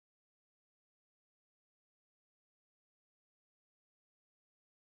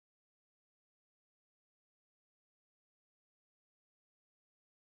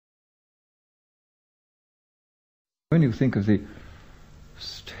When you think of the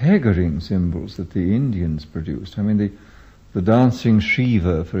staggering symbols that the Indians produced, I mean the Dancing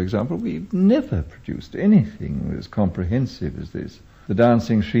Shiva, for example, we've never produced anything as comprehensive as this. The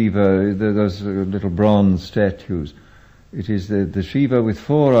Dancing Shiva, those little bronze statues, it is the Shiva with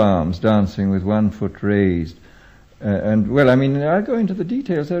 4 arms dancing with 1 foot raised. Well, I mean, I'll go into the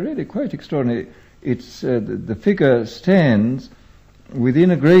details, they're really quite extraordinary. It's the figure stands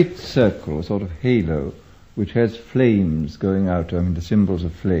within a great circle, a sort of halo, which has flames going out, I mean the symbols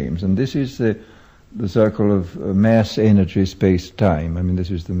of flames, and this is the circle of mass, energy, space, time. I mean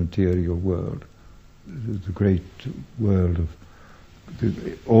this is the material world, the great world of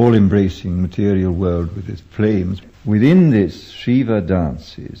the all-embracing material world with its flames. Within this, Shiva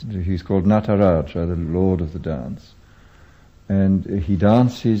dances. He's called Nataraja, the Lord of the dance, and he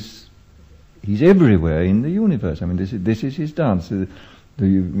dances. He's everywhere in the universe. I mean this is his dance. The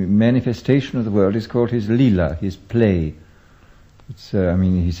manifestation of the world is called his lila, his play. It's, I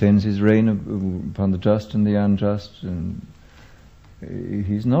mean, he sends his rain upon the just and the unjust, and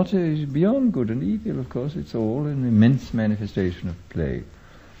he's beyond good and evil, of course. It's all an immense manifestation of play.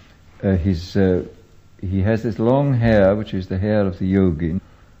 He has this long hair, which is the hair of the yogi,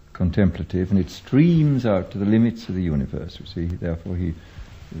 contemplative, and it streams out to the limits of the universe, you see. Therefore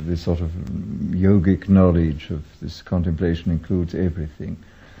this sort of yogic knowledge of this contemplation includes everything.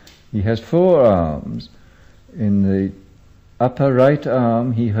 He has 4 arms. In the upper right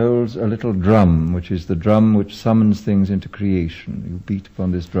arm he holds a little drum, which is the drum which summons things into creation. You beat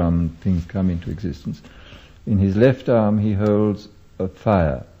upon this drum, things come into existence. In his left arm he holds a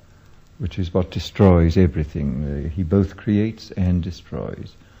fire, which is what destroys everything. He both creates and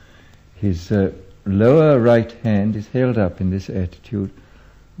destroys. His lower right hand is held up in this attitude,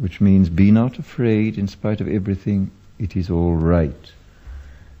 which means be not afraid, in spite of everything, it is all right.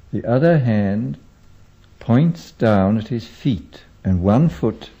 The other hand points down at his feet, and 1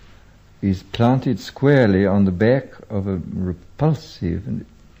 foot is planted squarely on the back of a repulsive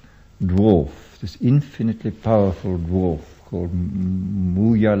dwarf, this infinitely powerful dwarf called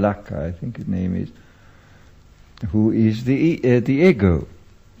Muyalaka, I think his name is, who is the ego,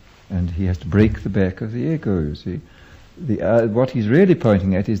 and he has to break the back of the ego, you see. What he's really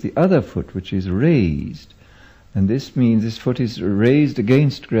pointing at is the other foot, which is raised, and this means this foot is raised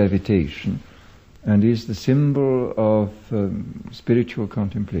against gravitation and is the symbol of spiritual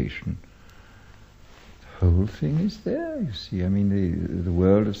contemplation. The whole thing is there, you see. I mean the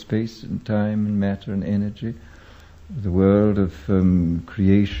world of space and time and matter and energy, the world of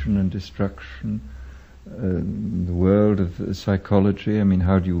creation and destruction, the world of psychology. I mean,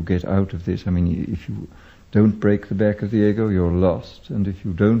 how do you get out of this? I mean, if you don't break the back of the ego, you're lost. And if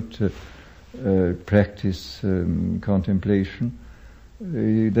you don't practice contemplation,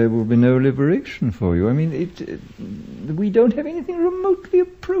 there will be no liberation for you. I mean, we don't have anything remotely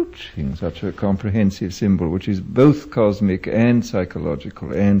approaching such a comprehensive symbol, which is both cosmic and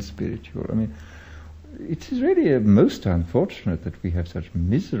psychological and spiritual. I mean, it is really most unfortunate that we have such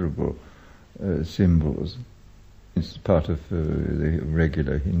miserable symbols. It's part of the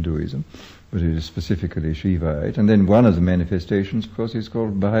regular Hinduism, but it is specifically Shivaite. And then one of the manifestations, of course, is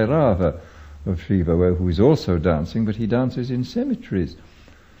called Bhairava of Shiva, who is also dancing, but he dances in cemeteries.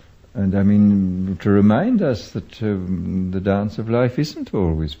 And I mean, to remind us that the dance of life isn't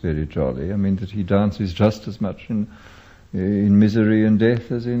always very jolly. I mean, that he dances just as much in misery and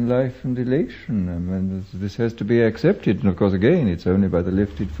death as in life and elation. I mean, this has to be accepted. And of course, again, it's only by the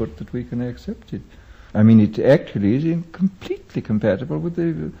lifted foot that we can accept it. I mean, it actually is completely compatible with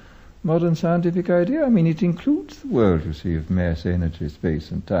the modern scientific idea. I mean, it includes the world, you see, of mass, energy,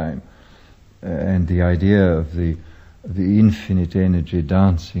 space and time, and the idea of the infinite energy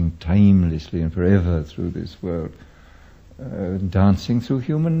dancing timelessly and forever through this world, dancing through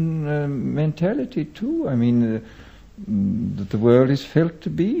human mentality too. I mean, that the world is felt to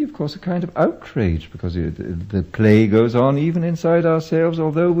be, of course, a kind of outrage, because the play goes on even inside ourselves,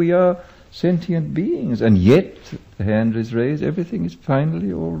 although we are sentient beings, and yet the hand is raised, everything is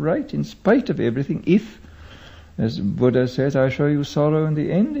finally all right in spite of everything, if, as Buddha says, I show you sorrow and the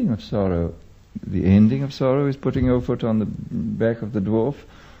ending of sorrow. The ending of sorrow is putting your foot on the back of the dwarf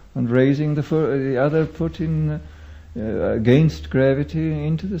and raising the other foot in against gravity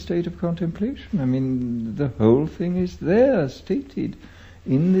into the state of contemplation. I mean, the whole thing is there, stated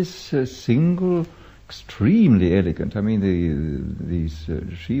in this single, extremely elegant. I mean, these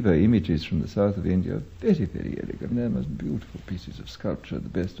Shiva images from the south of India are very, very elegant. They're most beautiful pieces of sculpture, the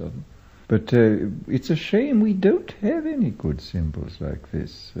best of them. But it's a shame we don't have any good symbols like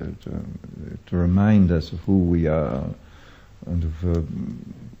this to remind us of who we are and of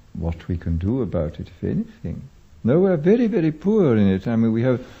what we can do about it, if anything. No, we're very, very poor in it. I mean, we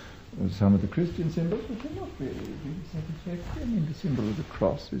have some of the Christian symbols, which are not really satisfactory. I mean, the symbol of the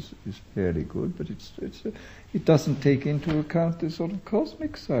cross is fairly good, but it doesn't take into account the sort of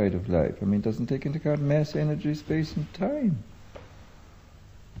cosmic side of life. I mean, it doesn't take into account mass, energy, space, and time,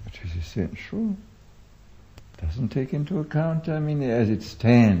 which is essential. It doesn't take into account, I mean, as it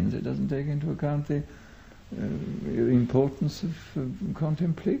stands, it doesn't take into account the importance of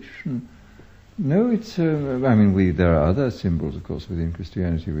contemplation. No, it's, I mean, there are other symbols, of course, within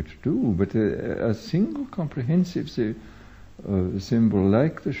Christianity which do, but a single comprehensive symbol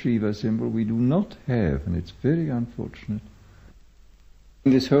like the Shiva symbol we do not have, and it's very unfortunate.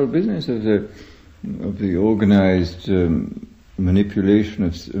 This whole business of the organized manipulation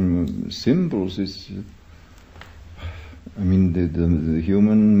of symbols is, I mean, the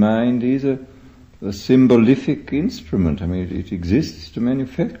human mind is a symbolific instrument. I mean, it exists to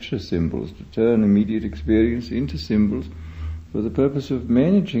manufacture symbols, to turn immediate experience into symbols for the purpose of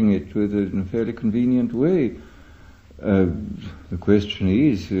managing it in a fairly convenient way. The question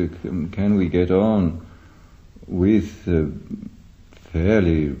is, can we get on with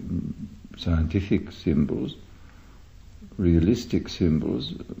fairly scientific symbols, realistic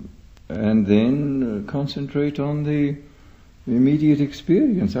symbols, and then concentrate on the immediate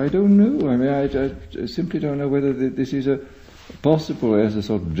experience? I don't know. I mean, I simply don't know whether this is possible as a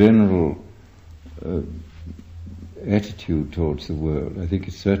sort of general attitude towards the world. I think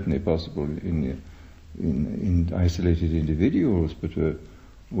it's certainly possible in isolated individuals, but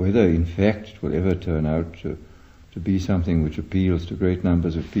whether in fact it will ever turn out to be something which appeals to great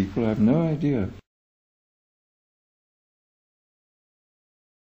numbers of people, I have no idea.